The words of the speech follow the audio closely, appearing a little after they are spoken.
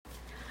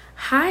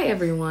Hi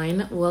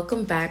everyone,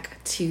 welcome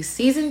back to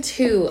season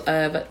 2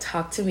 of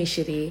Talk to Me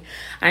Shitty.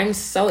 I'm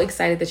so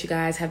excited that you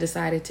guys have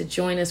decided to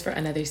join us for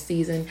another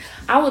season.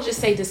 I will just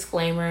say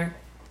disclaimer,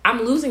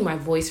 I'm losing my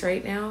voice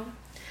right now.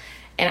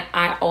 And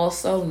I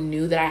also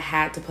knew that I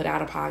had to put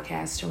out a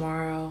podcast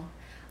tomorrow.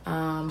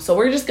 So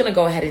we're just going to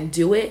go ahead and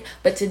do it.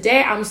 But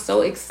today I'm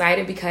so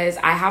excited because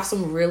I have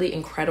some really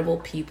incredible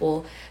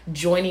people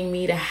joining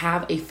me to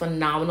have a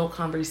phenomenal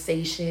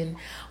conversation.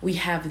 We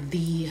have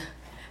the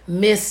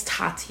Miss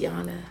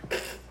Tatiana.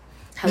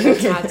 Hello,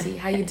 Tati.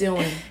 How you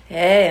doing?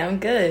 Hey, I'm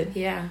good.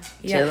 Yeah.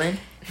 Chilling.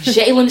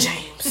 Jalen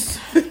James.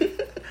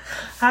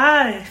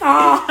 Hi.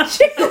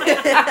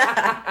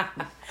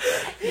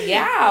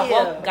 Yeah.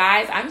 Well,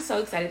 guys, I'm so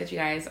excited that you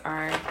guys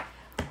are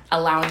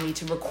allowing me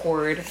to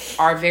record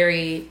I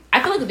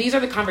feel like these are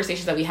the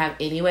conversations that we have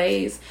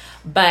anyways,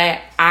 but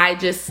I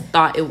just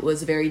thought it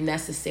was very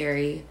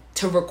necessary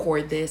to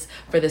record this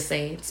for the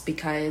Saints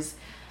because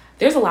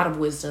there's a lot of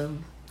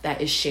wisdom that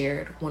is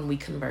shared when we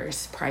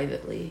converse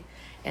privately.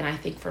 And I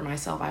think for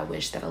myself, I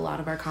wish that a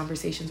lot of our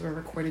conversations were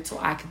recorded so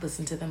I could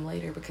listen to them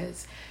later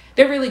because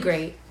they're really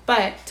great.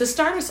 But to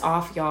start us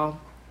off, y'all,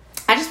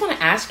 I just want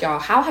to ask y'all,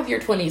 how have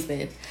your 20s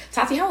been?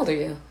 Tati, how old are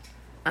you?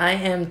 I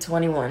am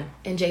 21.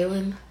 And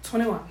Jalen?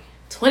 21.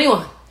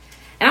 21.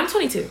 And I'm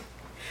 22.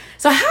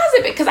 So how's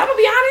it been? Because I'm going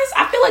to be honest,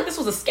 I feel like this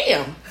was a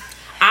scam.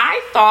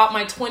 I thought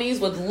my 20s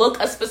would look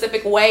a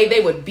specific way.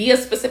 They would be a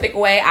specific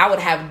way. I would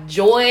have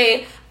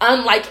joy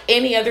unlike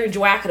any other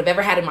joy I could have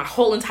ever had in my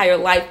whole entire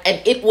life.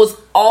 And it was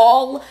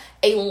all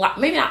a lot.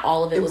 Maybe not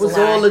all of it was a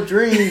lie. all a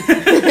dream. But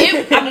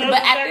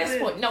at this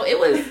point, no, it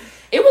was.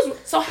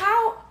 So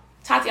how,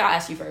 Tati, I'll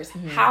ask you first.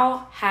 Mm-hmm.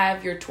 How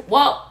have your,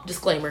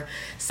 disclaimer,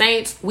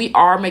 Saints, we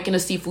are making a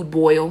seafood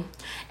boil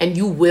and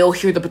you will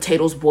hear the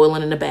potatoes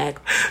boiling in the bag.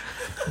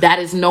 That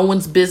is no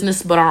one's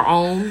business but our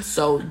own,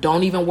 so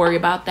don't even worry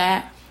about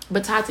that.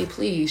 But Tati,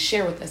 please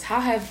share with us, how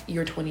have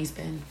your 20s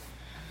been?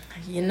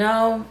 You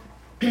know,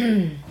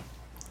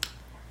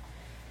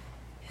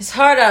 it's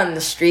hard out in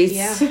the streets.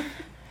 Yeah.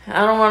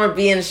 I don't want to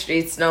be in the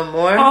streets no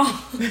more.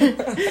 Oh.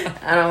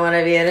 I don't want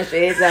to be in the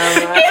streets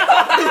no more.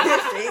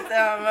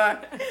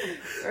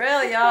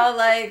 Real, y'all,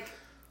 like,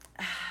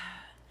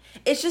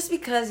 it's just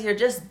because you're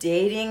just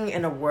dating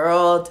in a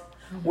world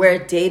where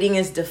dating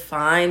is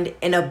defined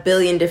in a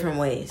billion different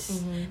ways.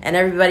 Mm-hmm. And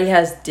everybody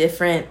has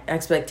different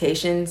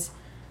expectations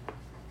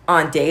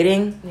on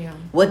dating. Yeah.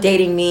 What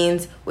dating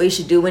means, what you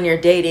should do when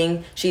you're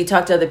dating. Should you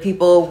talk to other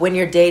people when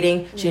you're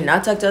dating? Should you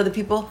not talk to other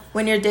people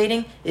when you're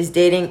dating? Is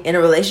dating in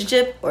a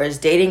relationship? Or is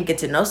dating get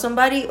to know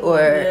somebody?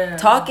 Or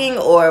talking?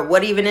 Or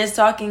what even is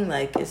talking?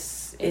 Like,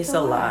 it's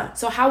a lot.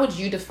 So how would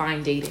you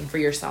define dating for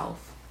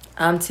yourself?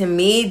 To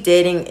me,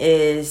 dating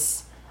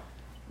is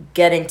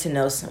getting to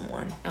know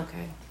someone.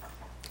 Okay.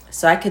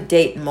 So I could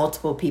date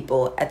multiple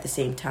people at the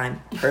same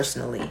time,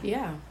 personally.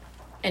 Yeah.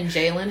 And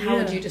Jalen, how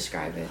would you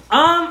describe it?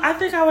 I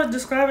think I would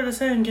describe it as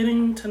saying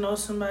getting to know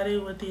somebody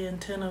with the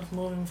intent of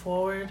moving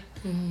forward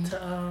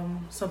to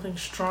something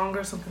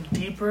stronger, something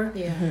deeper.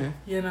 Yeah. Mm-hmm.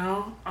 You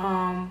know,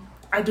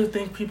 I do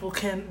think people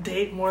can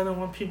date more than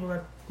one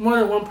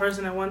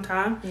person at one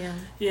time. Yeah.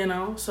 You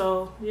know,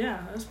 so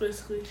yeah, that's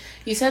basically.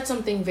 You said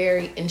something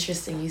very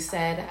interesting. You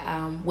said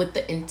with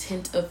the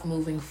intent of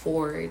moving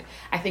forward.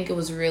 I think it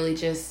was really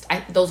just,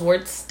 those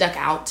words stuck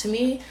out to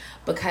me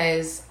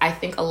because I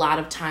think a lot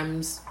of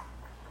times,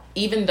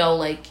 even though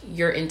like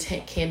your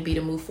intent can be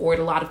to move forward,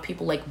 a lot of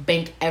people like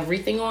bank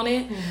everything on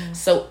it. Mm-hmm.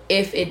 So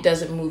if it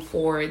doesn't move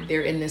forward,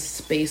 they're in this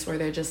space where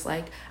they're just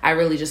like, I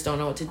really just don't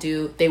know what to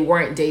do. They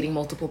weren't dating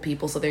multiple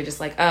people, so they're just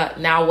like,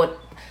 now what?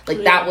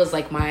 Like that was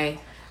like my,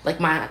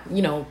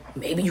 you know,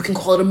 maybe you can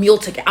call it a meal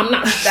ticket. I'm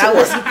not sure.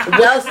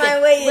 That was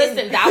my way in.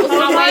 Listen, that was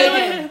my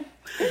way in.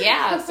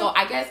 Yeah. So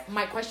I guess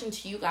my question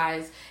to you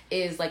guys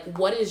is like,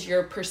 what is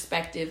your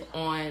perspective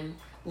on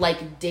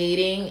like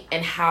dating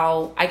and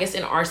how, I guess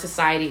in our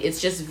society,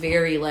 it's just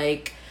very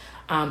like,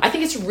 I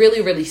think it's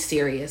really, really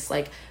serious.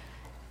 Like,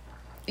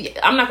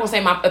 I'm not going to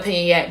say my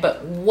opinion yet,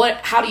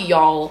 but how do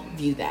y'all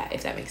view that,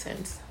 if that makes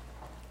sense?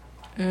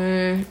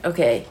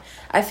 Okay.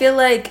 I feel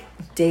like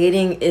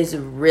dating is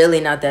really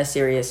not that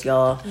serious,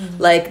 y'all.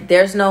 Mm-hmm. Like,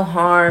 there's no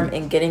harm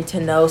in getting to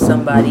know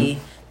somebody.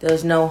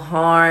 There's no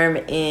harm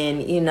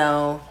in, you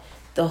know,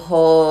 the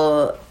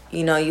whole,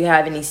 you know, you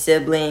have any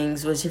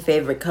siblings? What's your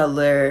favorite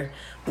color?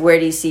 Where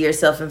do you see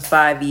yourself in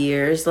 5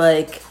 years?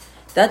 Like,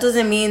 that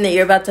doesn't mean that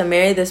you're about to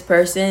marry this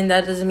person.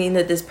 That doesn't mean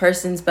that this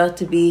person's about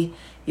to be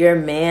your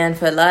man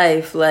for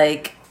life.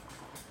 Like,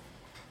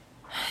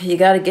 you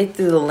got to get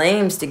through the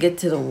lames to get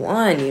to the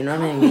one. You know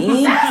what I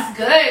mean? That's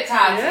good,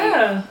 Tati.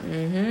 Yeah.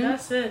 Mm-hmm.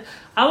 That's it.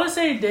 I would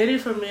say dating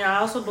for me, I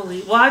also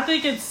believe, I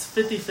think it's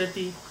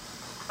 50-50.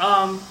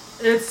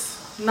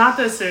 It's not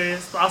that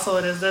serious, but also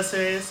it is that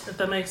serious, if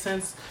that makes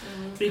sense.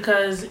 Mm-hmm.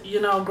 Because,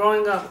 you know,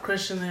 growing up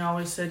Christian, they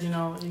always said, you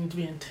know, you need to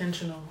be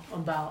intentional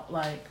about,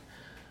 like,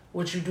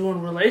 what you do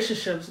in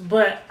relationships.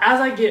 But as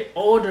I get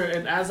older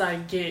and as I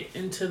get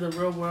into the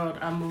real world,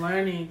 I'm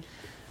learning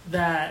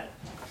that,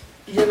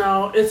 you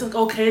know, it's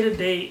okay to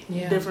date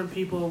different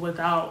people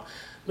without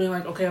being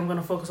like, okay, I'm going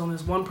to focus on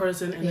this one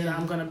person and then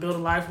I'm going to build a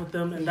life with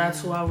them and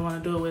that's who I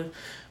want to do it with.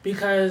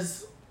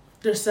 Because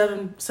there's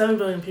 7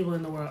 billion people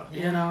in the world,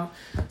 you know?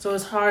 So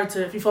it's hard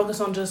to, if you focus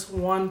on just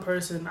one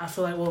person, I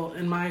feel like, well,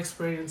 in my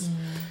experience,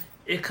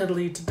 it could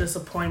lead to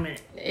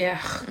disappointment. Yeah,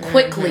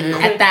 quickly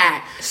at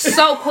that.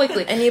 So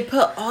quickly. And you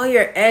put all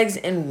your eggs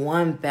in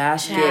one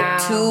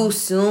basket too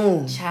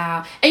soon.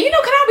 Child. And can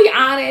I be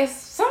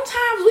honest?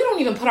 Sometimes we don't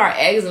even put our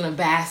eggs in a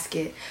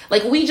basket.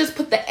 Like, we just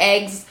put the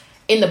eggs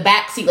in the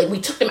back seat. Like, we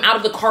took them out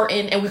of the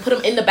carton and we put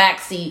them in the back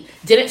seat,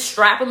 didn't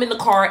strap them in the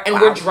car, and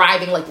we're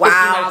driving like 50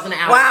 miles an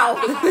hour.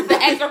 Wow. The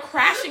eggs are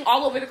crashing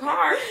all over the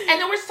car. And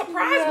then we're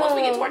surprised once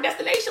we get to our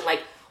destination.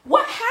 Like,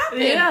 what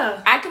happened?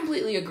 Yeah. I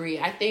completely agree.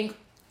 I think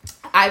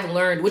I've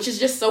learned, which is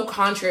just so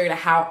contrary to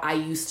how I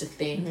used to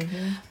think,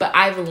 but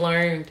I've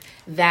learned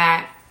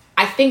that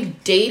I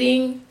think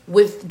dating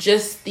with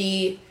just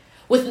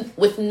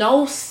with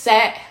no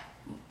set,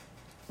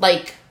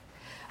 like,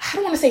 I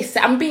don't want to say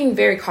set, I'm being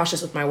very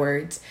cautious with my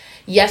words.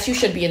 Yes, you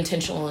should be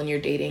intentional in your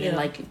dating and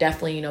like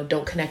definitely,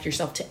 don't connect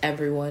yourself to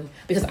everyone,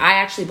 because I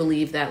actually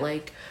believe that,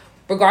 like,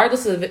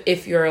 regardless of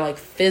if you're like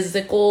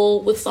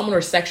physical with someone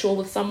or sexual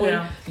with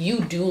someone, you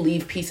do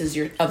leave pieces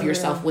of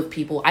yourself with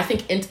people. I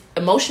think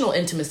emotional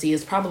intimacy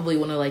is probably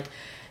one of like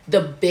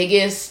the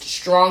biggest,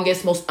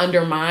 strongest, most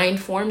undermined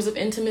forms of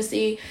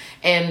intimacy,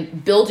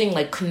 and building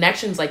like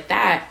connections like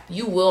that,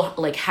 you will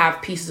like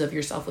have pieces of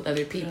yourself with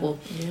other people.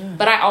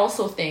 But I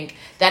also think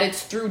that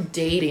it's through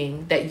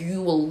dating that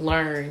you will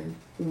learn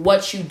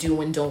what you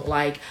do and don't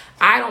like.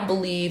 I don't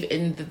believe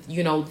in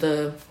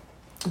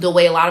the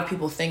way a lot of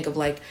people think of,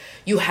 like,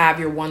 you have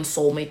your one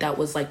soulmate that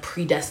was like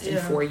predestined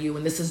for you,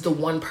 and this is the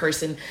one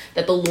person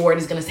that the Lord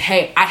is going to say,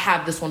 hey, I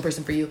have this one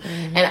person for you.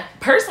 And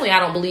personally, I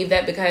don't believe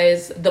that,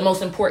 because the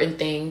most important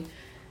thing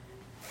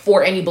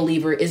for any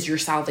believer is your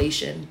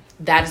salvation.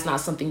 That is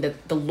not something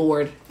that the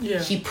Lord,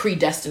 he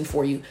predestined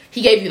for you.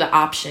 He gave you the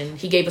option.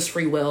 He gave us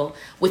free will.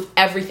 With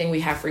everything,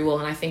 we have free will.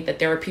 And I think that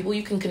there are people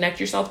you can connect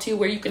yourself to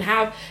where you can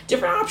have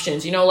different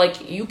options.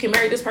 Like, you can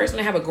marry this person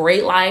and have a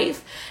great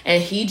life,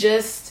 and he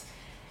just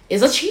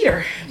is a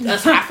cheater.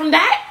 Aside from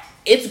that,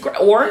 it's great.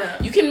 Or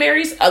you can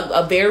marry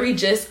a very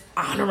just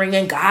honoring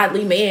and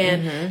godly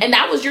man, and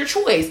that was your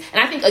choice.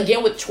 And I think,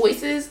 again, with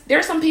choices, there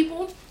are some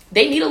people,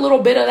 they need a little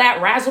bit of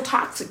that razzle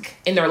toxic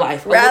in their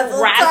life.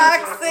 Razzle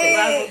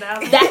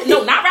toxic.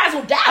 No, not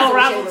razzle dazzle. Oh,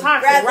 razzle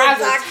toxic.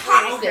 Razzle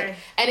toxic. Okay.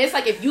 And it's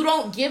like, if you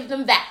don't give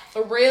them that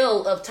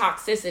thrill of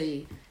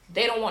toxicity,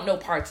 they don't want no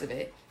parts of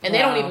it. And they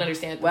don't even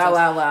understand.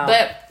 Wow.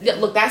 But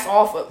look, that's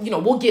all for,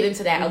 we'll get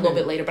into that a little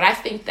bit later. But I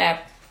think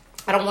that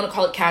I don't want to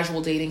call it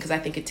casual dating, because I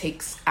think it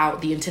takes out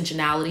the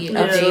intentionality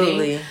of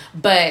dating.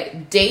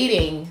 But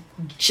dating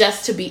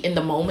just to be in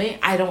the moment,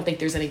 I don't think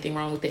there's anything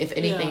wrong with it. If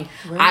anything,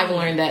 I've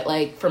learned that,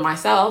 like, for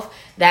myself,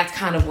 that's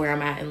kind of where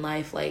I'm at in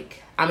life.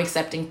 Like, I'm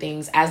accepting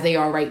things as they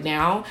are right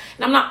now,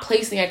 and I'm not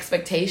placing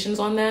expectations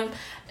on them.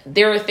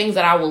 There are things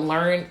that I will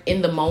learn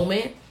in the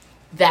moment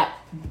that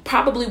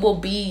probably will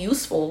be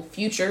useful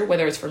future,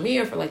 whether it's for me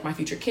or for like my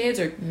future kids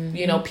or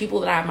people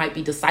that I might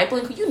be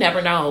discipling. You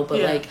never know, but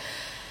like,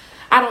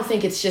 I don't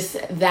think it's just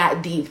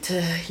that deep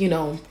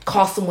to,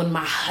 call someone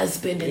my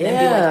husband and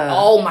then be like,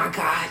 oh my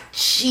God,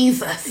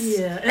 Jesus.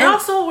 Yeah. And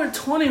also, we're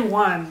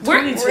 21,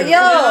 22.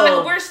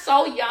 We're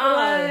so young.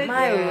 Like,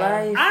 My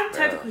life. I'm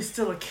technically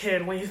still a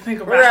kid when you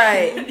think about it.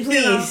 Right.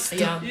 Please.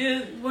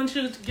 Once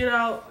you get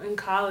out in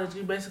college,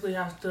 you basically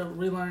have to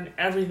relearn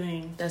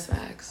everything. That's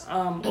facts.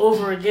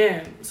 Over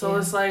again. So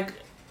it's like,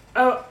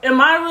 am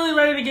I really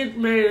ready to get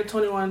married at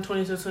 21,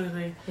 22,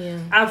 23? Yeah.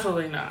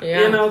 Absolutely not.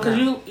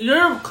 Because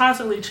you're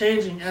constantly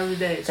changing every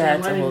day. So you're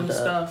learning new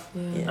stuff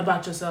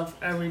about yourself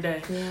every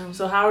day. Yeah.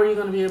 So how are you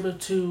going to be able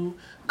to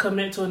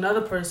commit to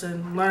another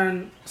person,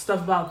 learn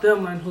stuff about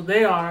them, learn who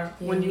they are,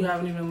 when you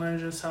haven't even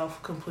learned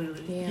yourself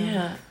completely?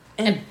 Yeah.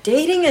 And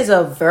dating is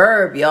a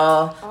verb,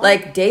 y'all.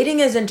 Like,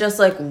 dating isn't just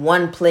like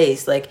one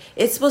place. Like,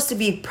 it's supposed to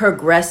be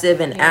progressive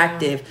and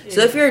active.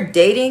 So if you're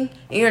dating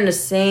and you're in the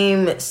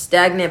same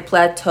stagnant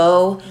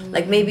plateau,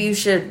 like, maybe you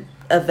should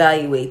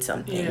evaluate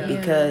something,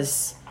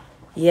 because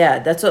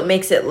that's what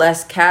makes it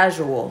less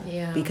casual,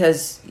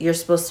 because you're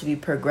supposed to be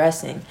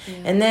progressing.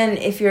 And then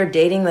if you're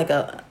dating like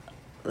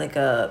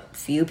a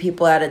few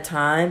people at a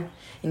time,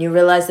 and you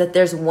realize that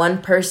there's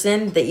one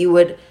person that you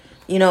would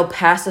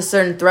past a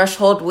certain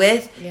threshold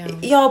with,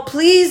 y'all,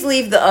 please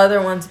leave the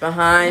other ones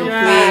behind,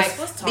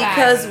 please,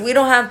 because we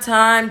don't have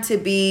time to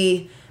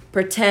be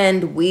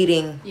pretend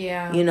weeding.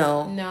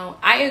 No,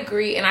 I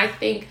agree. And I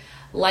think,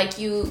 like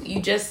you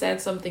just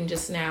said something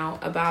just now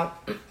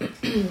about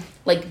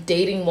like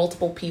dating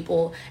multiple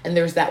people, and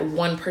there's that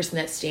one person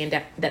that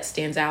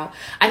stands out.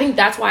 I think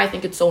that's why I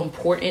think it's so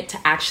important to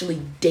actually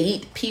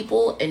date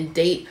people and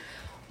date.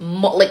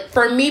 Like,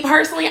 for me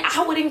personally,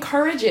 I would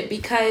encourage it,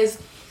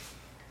 because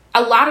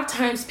a lot of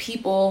times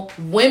people,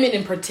 women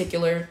in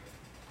particular,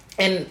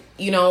 and,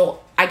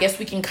 I guess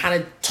we can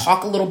kind of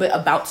talk a little bit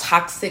about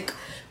toxic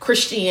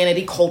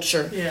Christianity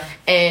culture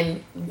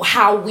and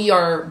how we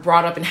are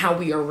brought up and how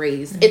we are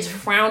raised. It's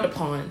frowned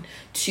upon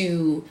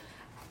to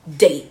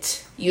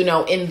date, you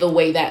know, in the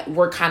way that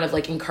we're kind of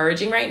like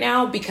encouraging right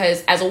now.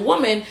 Because as a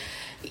woman,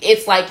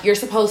 it's like you're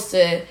supposed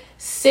to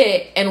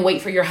sit and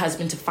wait for your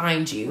husband to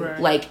find you. Right.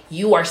 Like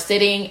you are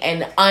sitting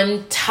and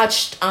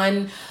untouched,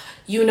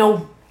 you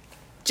know,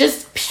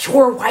 just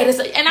pure white as,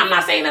 and I'm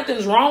not saying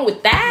nothing's wrong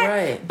with that,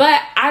 Right. but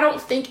I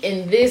don't think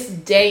in this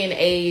day and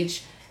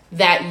age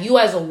that you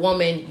as a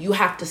woman, you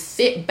have to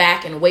sit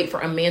back and wait for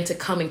a man to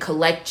come and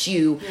collect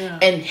you. Yeah.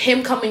 And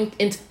him coming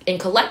in and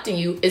collecting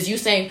you is you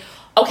saying,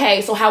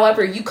 okay, so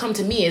however you come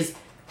to me is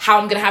how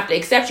I'm gonna have to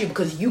accept you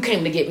because you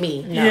came to get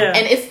me. Yeah.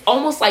 And it's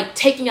almost like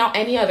taking out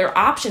any other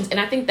options. And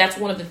I think that's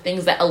one of the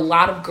things that a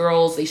lot of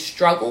girls, they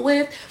struggle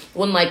with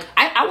when, like,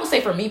 I will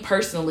say for me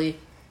personally,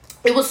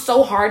 it was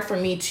so hard for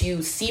me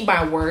to see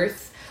my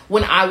worth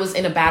when I was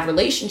in a bad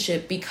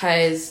relationship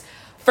because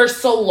for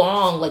so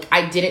long, like,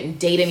 I didn't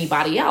date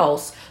anybody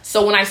else.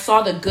 So when I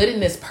saw the good in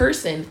this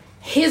person,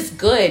 his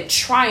good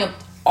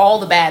triumphed all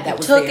the bad that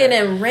was Took there. it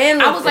and ran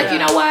with I was like, it. you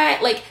know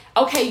what? Like,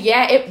 okay,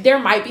 yeah, there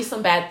might be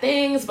some bad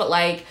things, but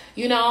like,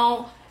 you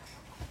know,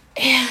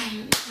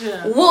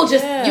 we'll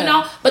just, you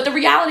know, but the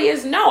reality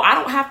is, no, I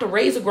don't have to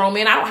raise a grown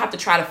man. I don't have to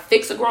try to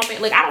fix a grown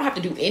man. Like, I don't have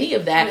to do any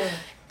of that. Yeah.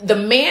 The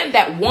man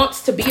that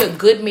wants to be a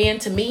good man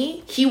to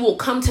me, he will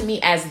come to me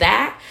as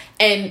that.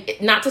 And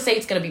not to say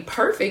it's going to be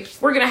perfect.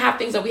 We're going to have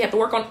things that we have to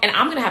work on. And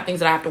I'm going to have things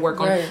that I have to work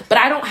on. Right. But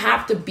I don't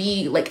have to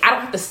be, like, I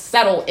don't have to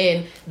settle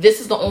in,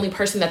 this is the only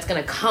person that's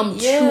going to come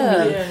to me.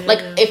 Yeah, Like,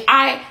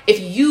 yeah. if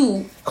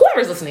you,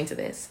 whoever's listening to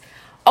this,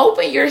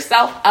 open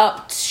yourself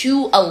up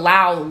to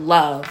allow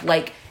love.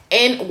 Like,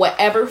 in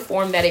whatever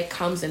form that it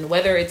comes in,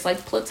 whether it's like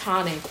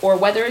platonic or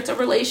whether it's a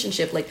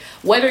relationship, like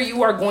whether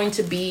you are going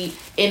to be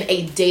in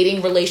a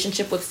dating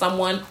relationship with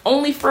someone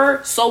only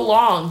for so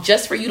long,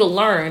 just for you to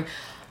learn,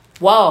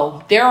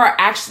 whoa, there are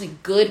actually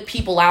good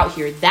people out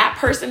here. That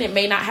person, it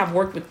may not have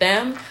worked with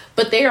them,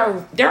 but there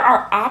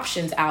are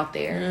options out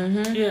there.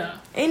 Mm-hmm. Yeah.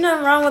 Ain't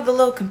nothing wrong with a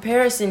little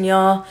comparison,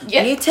 y'all.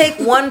 Yeah. When you take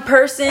one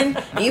person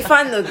and you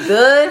find the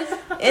good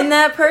in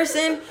that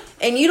person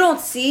and you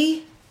don't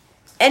see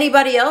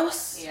anybody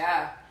else,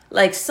 Yeah.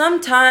 like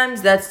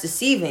sometimes that's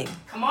deceiving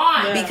Come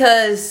on. Yeah.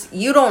 because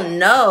you don't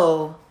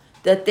know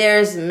that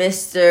there's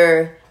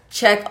Mr.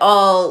 Check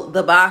all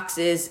the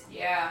boxes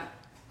Yeah.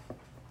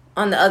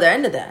 on the other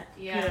end of that.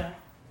 Yeah.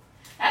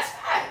 That's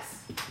facts.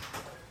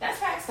 That's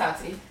facts,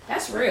 Tati.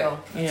 That's real.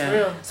 It's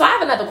real. So I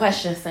have another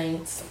question,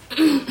 Saints.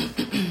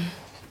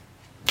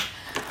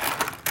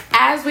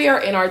 As we are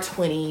in our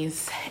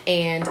 20s,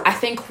 and I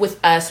think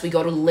with us, we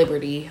go to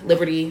Liberty.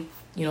 Liberty,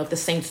 you know, if the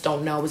Saints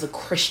don't know, is a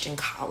Christian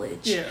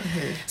college. Yeah.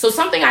 So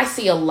something I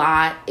see a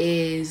lot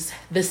is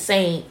the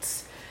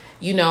Saints,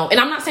 you know, and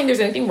I'm not saying there's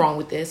anything wrong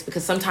with this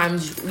because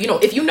sometimes, you know,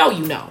 if you know,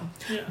 you know.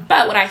 Yeah.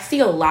 But what I see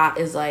a lot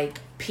is like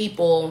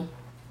people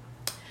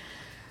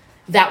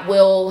that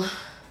will,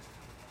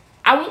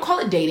 I won't call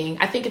it dating.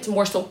 I think it's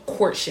more so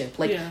courtship.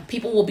 Like Yeah.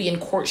 people will be in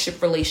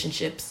courtship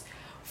relationships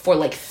for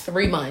like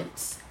 3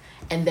 months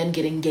and then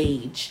get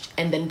engaged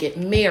and then get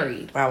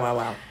married.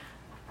 Wow.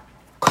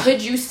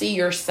 Could you see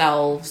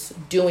yourselves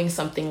doing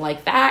something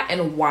like that,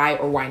 and why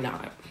or why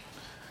not?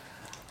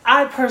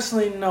 I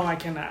personally know I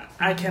cannot.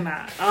 I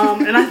cannot.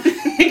 And I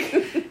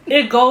think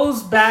it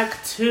goes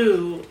back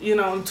to, you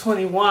know, I'm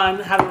 21,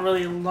 haven't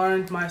really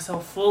learned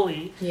myself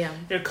fully. Yeah.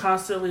 You're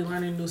constantly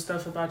learning new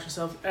stuff about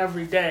yourself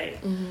every day.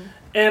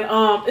 And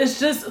it's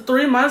just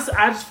 3 months.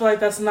 I just feel like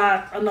that's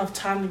not enough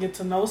time to get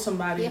to know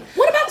somebody. Yeah.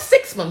 What about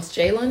 6 months,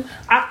 Jalen?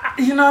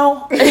 You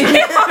know, Yo.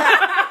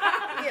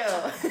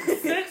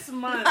 6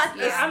 months. Not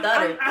the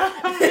stutter.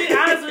 I'm gonna be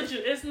honest with you.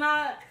 It's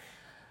not.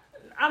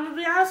 I'm gonna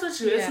be honest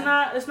with you.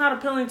 Yeah. It's not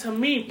appealing to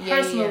me Yeah,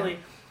 personally.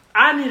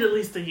 I need at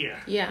least a year.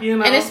 Yeah. You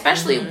know, And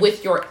especially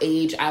with your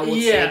age, I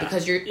would say, Yeah.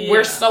 because Yeah.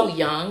 we're so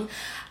young.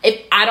 If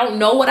I don't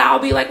know what I'll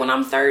be like when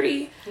I'm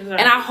 30, Exactly.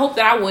 and I hope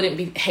that I wouldn't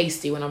be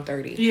hasty when I'm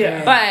 30.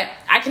 Yeah. But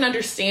I can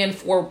understand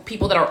for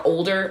people that are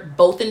older,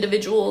 both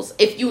individuals,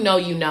 if you know,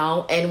 you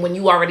know, and when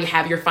you already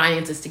have your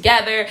finances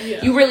together,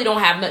 Yeah. you really don't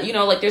have, you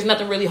know, like there's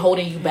nothing really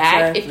holding you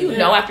back. Exactly. If you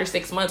know after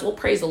 6 months, well,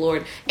 praise the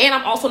Lord. And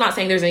I'm also not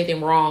saying there's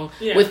anything wrong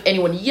Yeah. with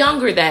anyone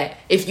younger that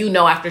if you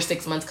know after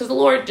 6 months, because the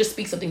Lord just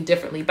speaks something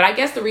differently. But I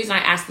guess the reason I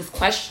ask this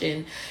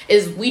question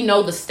is we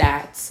know the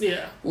stats.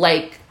 Yeah.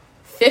 Like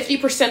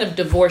 50% of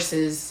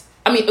divorces,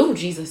 I mean, oh,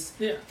 Jesus.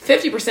 Yeah.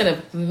 50%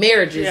 of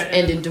marriages Yeah,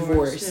 end and in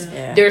divorce, divorce.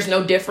 yeah. There's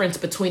no difference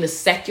between a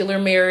secular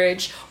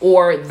marriage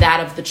or that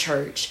of the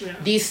church. Yeah.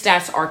 These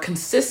stats are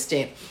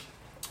consistent.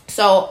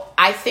 So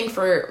I think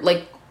for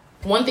like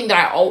one thing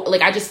that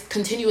I just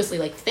continuously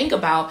like think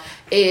about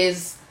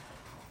is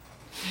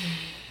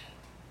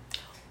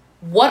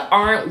what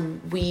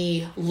aren't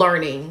we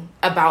learning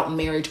about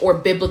marriage or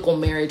biblical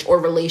marriage or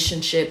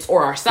relationships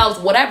or ourselves,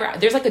 whatever.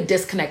 There's like a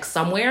disconnect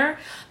somewhere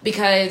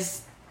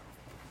because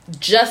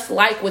just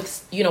like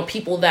with, you know,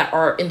 people that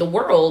are in the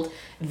world,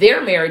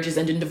 their marriages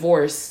end in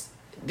divorce.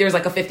 There's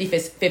like a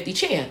 50-50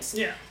 chance.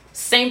 Yeah.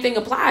 Same thing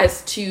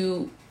applies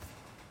to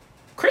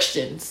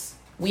Christians.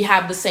 We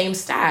have the same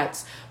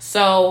stats.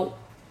 So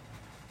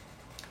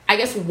I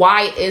guess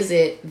why is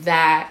it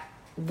that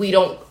we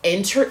don't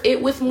enter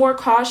it with more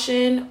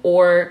caution?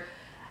 Or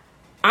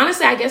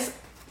honestly, I guess,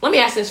 let me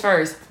ask this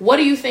first. What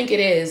do you think it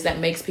is that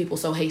makes people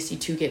so hasty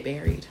to get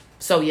married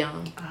so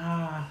young?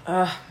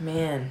 Oh,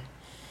 man.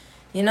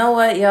 You know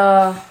what,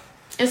 y'all?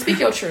 And speak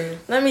your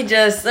truth. Let me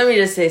just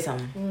say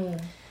something.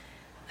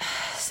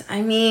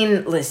 I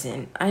mean,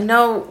 listen, I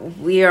know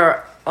we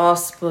are all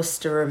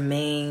supposed to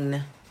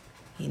remain,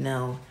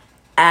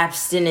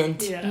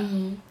 abstinent. Yeah.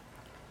 Mm-hmm.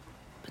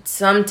 But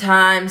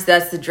sometimes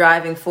that's the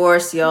driving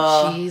force,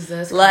 y'all.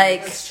 Jesus.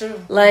 Like, That's true.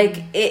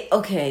 like it.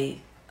 Okay.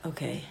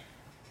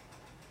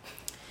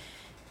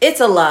 It's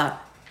a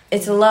lot.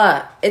 It's a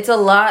lot. It's a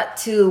lot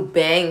to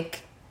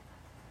bank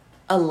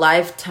a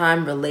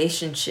lifetime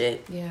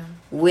relationship Yeah.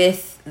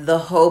 with the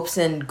hopes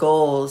and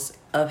goals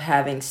of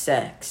having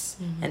sex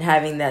and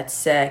having that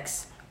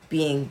sex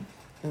being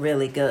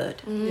really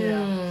good.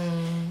 Yeah.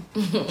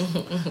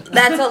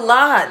 That's a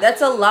lot.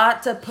 That's a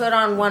lot to put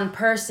on one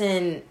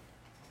person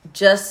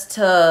just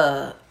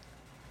to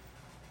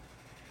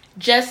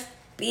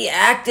be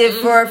active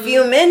for a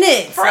few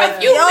minutes. For a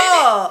few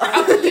Y'all.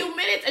 minutes. For a few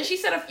minutes. And she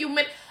said a few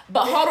minutes.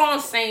 But hold on,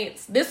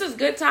 Saints. This is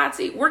good,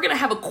 Tati. We're going to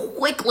have a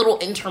quick little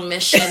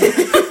intermission.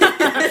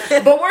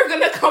 But we're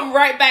going to come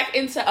right back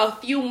into a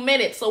few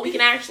minutes so we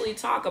can actually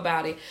talk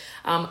about it.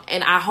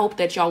 And I hope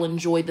that y'all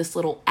enjoyed this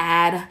little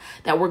ad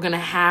that we're going to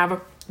have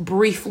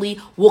briefly.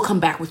 We'll come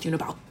back with you in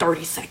about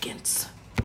 30 seconds.